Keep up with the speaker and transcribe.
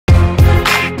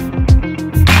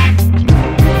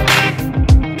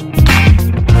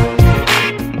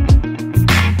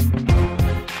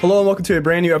Hello and welcome to a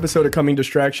brand new episode of Coming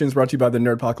Distractions, brought to you by the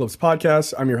Nerdpocalypse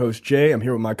podcast. I'm your host, Jay. I'm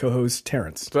here with my co-host,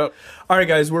 Terrence. What's up? All right,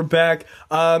 guys, we're back.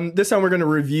 This time we're going to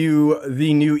review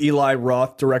the new Eli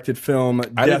Roth directed film,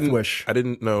 Death Wish. I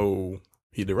didn't know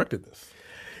he directed this.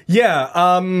 Yeah.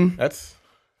 That's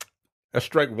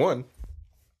strike one.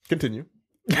 Continue.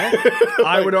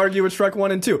 I would argue it's strike 1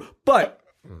 and 2, but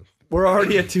we're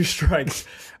already at 2 strikes.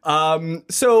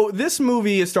 So this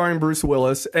movie is starring Bruce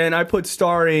Willis, and I put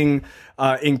starring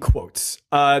in quotes.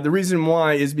 The reason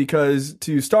why is because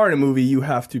to star in a movie, you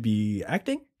have to be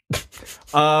acting.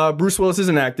 Bruce Willis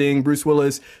isn't acting. Bruce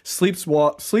Willis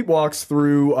sleepwalks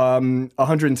through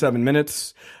 107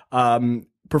 minutes,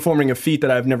 performing a feat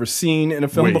that I've never seen in a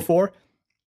film before.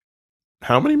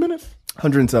 How many minutes?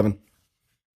 107.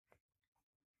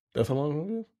 That's how long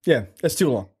it is? Yeah, it's too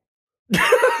long.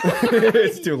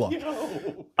 It's too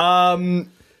long.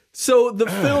 So the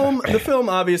film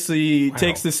obviously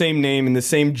takes the same name and the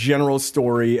same general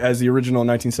story as the original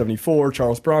 1974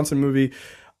 Charles Bronson movie.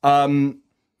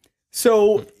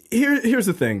 So here's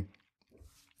the thing.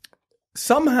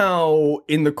 Somehow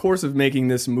in the course of making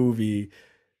this movie,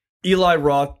 Eli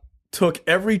Roth took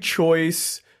every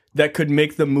choice that could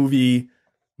make the movie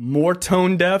more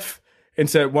tone deaf and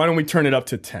said, why don't we turn it up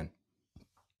to 10?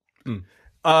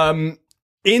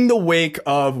 In the wake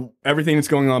of everything that's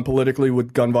going on politically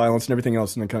with gun violence and everything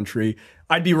else in the country,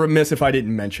 I'd be remiss if I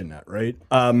didn't mention that, right?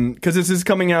 Because this is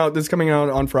coming out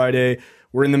on Friday.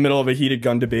 We're in the middle of a heated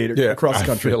gun debate across the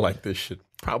country. I feel like this should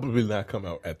probably not come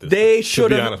out at this They time,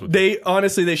 should have. They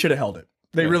should have held it.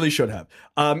 They really should have.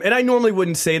 And I normally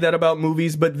wouldn't say that about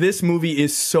movies, but this movie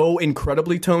is so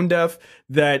incredibly tone deaf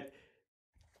that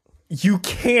you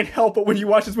can't help but when you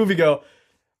watch this movie go,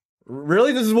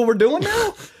 really? This is what we're doing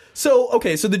now? So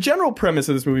the general premise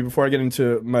of this movie, before I get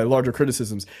into my larger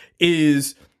criticisms,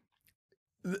 is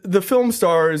the film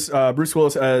stars Bruce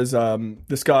Willis as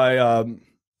this guy,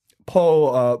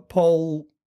 Paul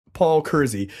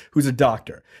Kersey, who's a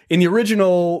doctor. In the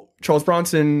original Charles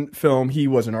Bronson film, he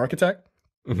was an architect.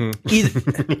 Mm-hmm.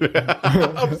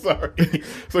 I'm sorry.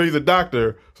 So he's a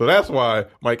doctor. So that's why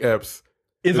Mike Epps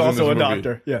is also a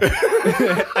doctor. Yeah.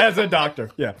 As a doctor.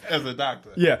 Yeah. As a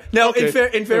doctor. Yeah. Now, in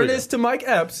fairness to Mike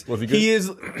Epps, he's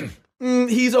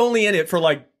only in it for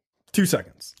like 2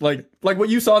 seconds. Like what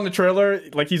you saw in the trailer,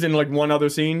 like he's in like one other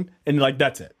scene and like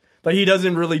that's it. Like he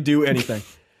doesn't really do anything.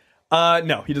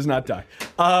 No, he does not die.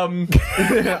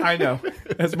 I know.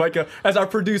 As our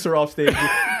producer off stage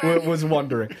was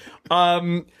wondering.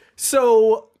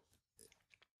 So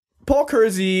Paul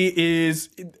Kersey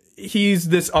he's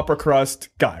this upper crust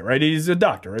guy, right? He's a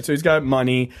doctor, right? So he's got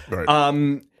money. Right.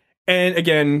 And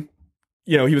again,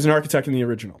 he was an architect in the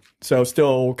original. So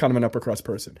still kind of an upper crust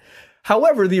person.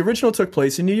 However, the original took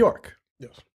place in New York.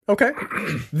 Yes. Okay.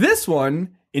 This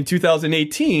one, in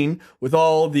 2018, with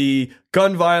all the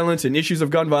gun violence and issues of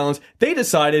gun violence, they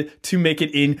decided to make it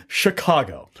in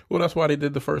Chicago. Well, that's why they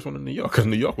did the first one in New York, because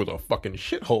New York was a fucking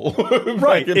shithole.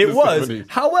 Right, it was. 70s.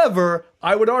 However,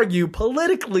 I would argue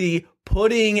politically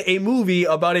putting a movie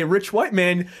about a rich white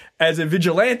man as a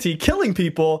vigilante killing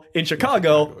people in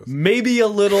Chicago may be a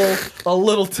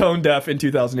little tone deaf in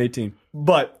 2018.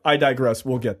 But I digress.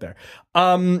 We'll get there.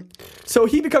 So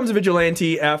he becomes a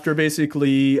vigilante after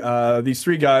basically these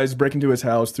 3 guys break into his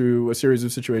house through a series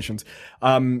of situations.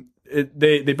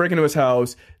 They break into his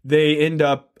house. They end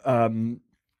up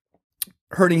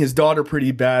hurting his daughter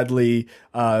pretty badly.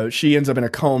 She ends up in a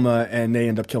coma, and they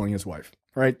end up killing his wife.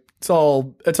 Right? It's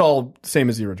all same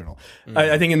as the original. Mm-hmm.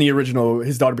 I think in the original,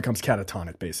 his daughter becomes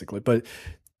catatonic, basically, but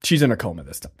she's in a coma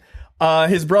this time.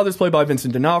 His brother's played by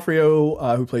Vincent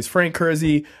D'Onofrio, who plays Frank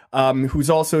Kersey,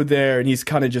 who's also there, and he's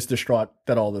kind of just distraught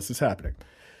that all this is happening.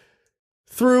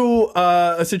 Through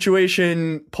a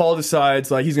situation, Paul decides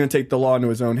like he's going to take the law into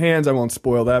his own hands. I won't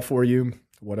spoil that for you,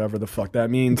 whatever the fuck that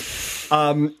means.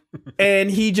 And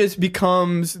he just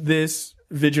becomes this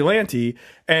vigilante,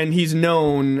 and he's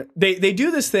known. They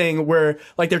do this thing where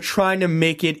like they're trying to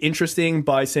make it interesting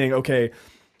by saying, okay,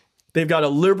 they've got a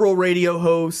liberal radio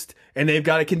host and they've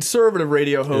got a conservative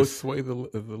radio host. Is Sway the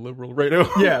liberal radio?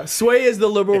 Yeah, Sway is the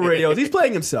liberal radio host. He's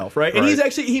playing himself, right? And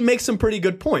he makes some pretty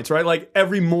good points, right? Like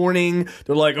every morning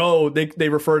they're like, oh, they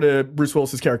refer to Bruce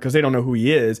Willis's character because they don't know who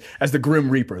he is as the Grim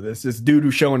Reaper, this dude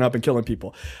who's showing up and killing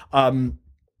people. And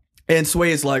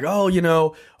Sway is like,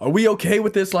 oh, are we okay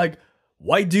with this like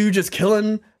white dude just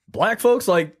killing black folks?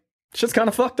 Like shit's kind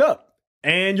of fucked up.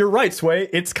 And you're right, Sway,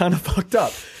 it's kind of fucked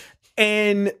up.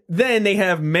 And then they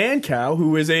have Mancow,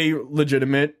 who is a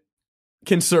legitimate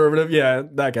conservative, yeah,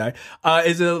 that guy,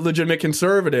 is a legitimate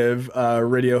conservative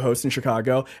radio host in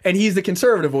Chicago. And he's the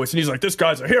conservative voice. And he's like, this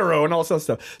guy's a hero and all this other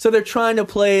stuff. So they're trying to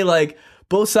play like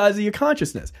both sides of your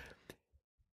consciousness.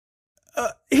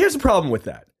 Here's the problem with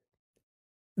that.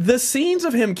 The scenes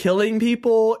of him killing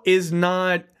people is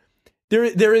not...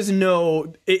 There is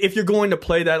no... If you're going to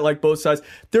play that like both sides,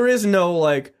 there is no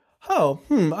like,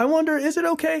 I wonder, is it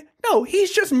okay? No,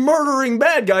 he's just murdering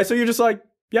bad guys. So you're just like,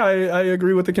 yeah, I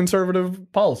agree with the conservative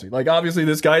policy. Like, obviously,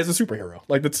 this guy is a superhero.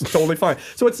 Like, that's totally fine.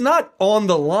 So it's not on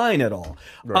the line at all.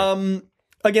 Right.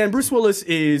 Again, Bruce Willis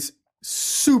is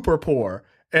super poor.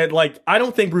 And, like, I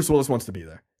don't think Bruce Willis wants to be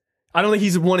there. I don't think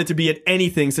he's wanted to be at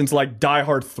anything since, like, Die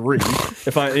Hard 3,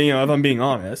 if I'm being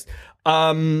honest.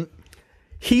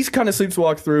 He's kind of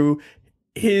sleepwalked through.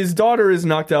 His daughter is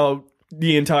knocked out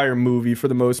the entire movie for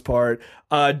the most part.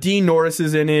 Dean Norris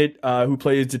is in it, who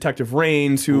plays Detective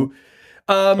Raines, who...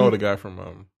 the guy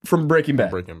from Breaking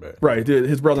Bad. Right,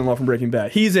 his brother-in-law from Breaking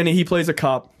Bad. He's in it. He plays a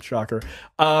cop. Shocker.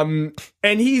 And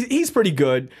he's pretty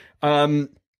good.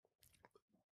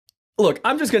 Look,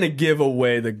 I'm just going to give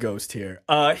away the ghost here.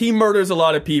 He murders a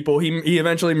lot of people. He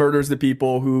eventually murders the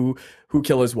people who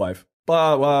kill his wife.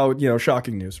 Wow,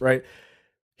 shocking news, right?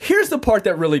 Here's the part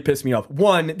that really pissed me off.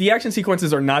 One, the action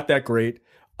sequences are not that great.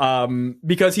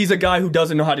 Because he's a guy who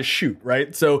doesn't know how to shoot,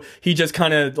 right? So he just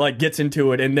kind of like gets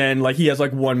into it, and then like he has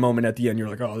like one moment at the end, you're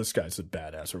like, oh, this guy's a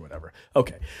badass or whatever.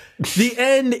 Okay. The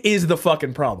end is the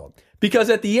fucking problem. Because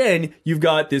at the end, you've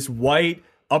got this white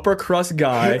upper crust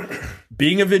guy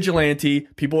being a vigilante.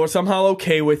 People are somehow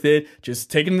okay with it,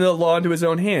 just taking the law into his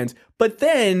own hands. But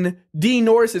then Dean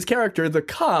Norris's character, the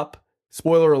cop,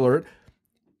 spoiler alert,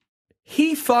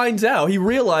 he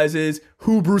realizes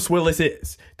who Bruce Willis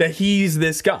is, that he's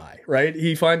this guy, right?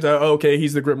 He finds out, okay,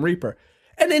 he's the Grim Reaper.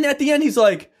 And then at the end, he's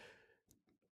like,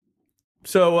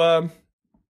 yeah,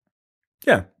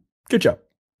 good job.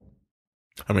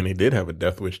 I mean, he did have a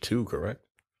Death Wish 2, correct?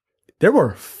 There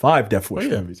were 5 Death Wish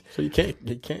movies. So you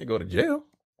can't go to jail.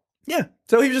 Yeah.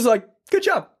 So he was just like, good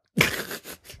job.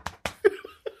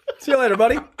 See you later,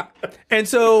 buddy. And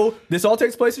so this all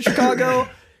takes place in Chicago.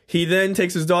 He then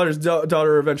takes his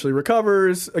daughter eventually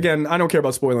recovers. Again, I don't care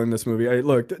about spoiling this movie.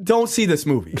 Look, don't see this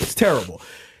movie. It's terrible.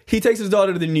 He takes his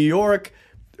daughter to New York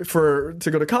to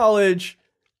go to college.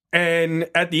 And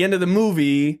at the end of the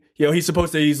movie,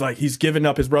 he's given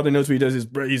up. His brother knows what he does.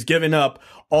 He's given up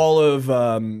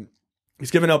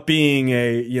he's given up being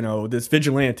this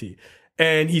vigilante.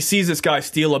 And he sees this guy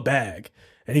steal a bag.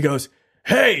 And he goes,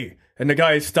 hey! And the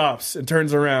guy stops and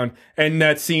turns around, and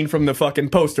that scene from the fucking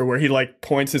poster where he like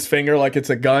points his finger like it's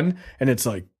a gun, and it's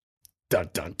like, dun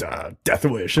dun dun, Death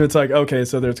Wish, and it's like, okay,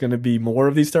 so there's going to be more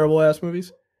of these terrible ass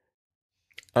movies.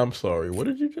 I'm sorry, what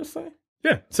did you just say?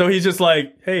 Yeah, so he's just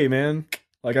like, hey man,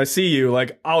 like I see you,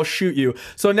 like I'll shoot you.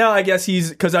 So now I guess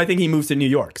because I think he moves to New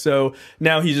York, so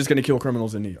now he's just going to kill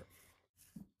criminals in New York.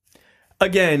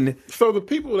 Again, so the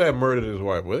people that murdered his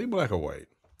wife, were they black or white?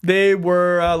 They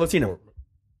were Latino.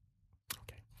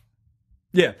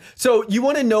 Yeah. So you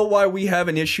want to know why we have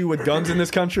an issue with guns in this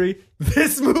country?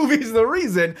 This movie's the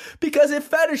reason, because it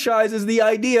fetishizes the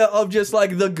idea of just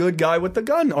like the good guy with the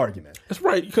gun argument. That's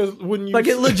right. Because when you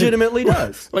it legitimately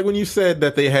does. Like when you said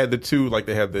that they had the two, like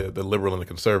they had the liberal and the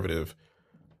conservative.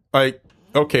 Like,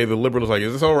 okay, the liberal is like,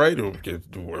 is this all right?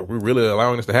 Are we really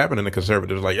allowing this to happen? And the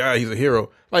conservative is like, yeah, he's a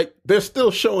hero. Like they're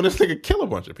still showing this nigga kill a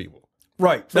bunch of people.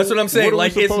 Right. So that's what I'm saying.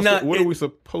 Like it's not. What are we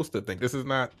supposed to think? This is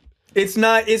not. It's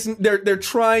not, they're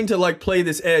trying to like play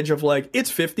this edge of like, it's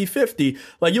 50-50.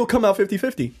 Like you'll come out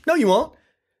 50-50. No, you won't.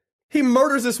 He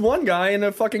murders this one guy in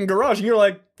a fucking garage and you're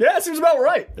like, yeah, it seems about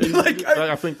right.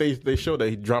 I think they show that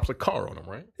he drops a car on him,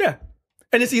 right? Yeah.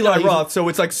 And it's Eli Roth, so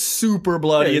it's like super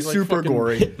bloody, it's like super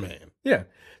gory. Hitman. Yeah.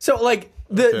 So like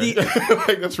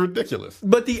like that's ridiculous.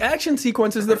 But the action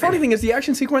sequences, the funny thing is the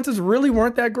action sequences really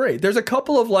weren't that great. There's a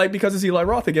couple of like, because it's Eli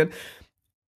Roth again,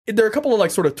 there are a couple of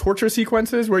like sort of torture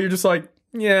sequences where you're just like,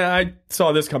 yeah, I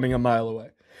saw this coming a mile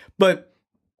away. But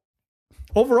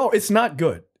overall, it's not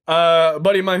good. A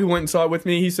buddy of mine who went and saw it with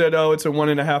me, he said, oh, it's a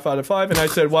 1.5 out of 5. And I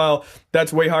said, wow,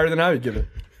 that's way higher than I would give it.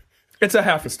 It's a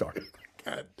 0.5 star.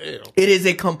 God damn. It is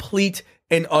a complete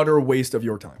and utter waste of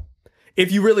your time.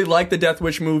 If you really like the Death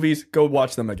Wish movies, go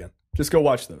watch them again. Just go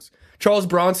watch those. Charles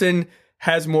Bronson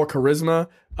has more charisma.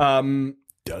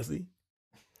 Does he?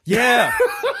 Yeah.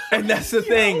 And that's the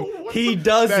thing. He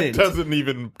doesn't. That doesn't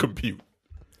even compute.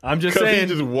 I'm just saying.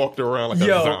 He just walked around like a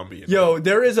zombie.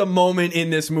 There is a moment in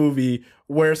this movie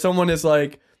where someone is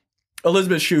like,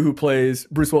 Elizabeth Shue, who plays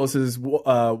Bruce Willis's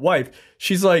wife,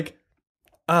 she's like,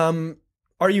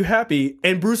 are you happy?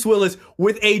 And Bruce Willis,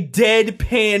 with a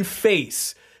deadpan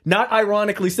face, not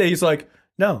ironically say, he's like,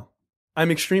 no,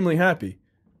 I'm extremely happy.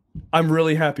 I'm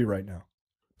really happy right now.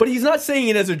 But he's not saying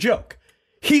it as a joke.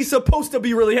 He's supposed to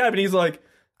be really happy. And he's like,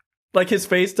 like his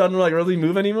face doesn't like really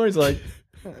move anymore. He's like,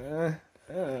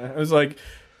 I was like,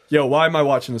 yo, why am I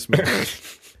watching this movie?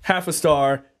 Half a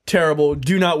star, terrible.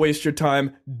 Do not waste your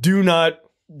time. Do not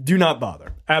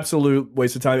bother. Absolute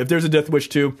waste of time. If there's a Death Wish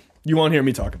 2, you won't hear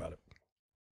me talk about it.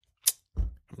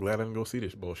 I'm glad I didn't go see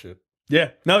this bullshit.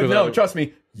 Yeah, no, trust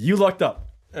me, you lucked up.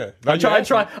 Yeah, I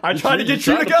tried to get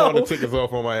you to go. Pawn the tickets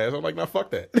off on my ass. I'm like, nah,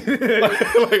 fuck that.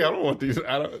 like, I don't want these.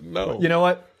 I don't know. You know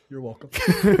what? You're welcome.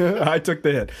 I took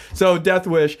the hit. So Death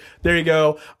Wish, there you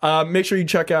go. Make sure you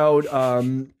check out,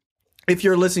 if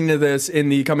you're listening to this in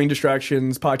the Coming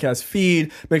Distractions podcast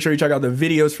feed, make sure you check out the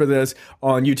videos for this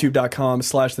on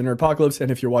youtube.com/the Nerdpocalypse.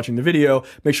 And if you're watching the video,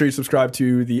 make sure you subscribe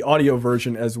to the audio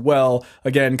version as well.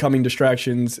 Again, Coming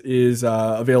Distractions is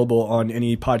available on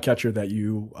any podcatcher that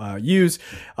you use.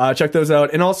 Check those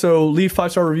out. And also leave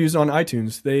 5-star reviews on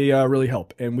iTunes. They really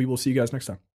help. And we will see you guys next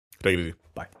time. Take it easy.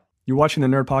 Bye. You're watching the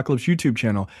Nerdpocalypse YouTube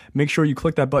channel. Make sure you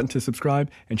click that button to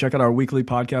subscribe and check out our weekly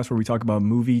podcast where we talk about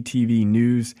movie, TV,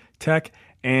 news, tech,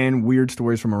 and weird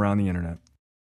stories from around the internet.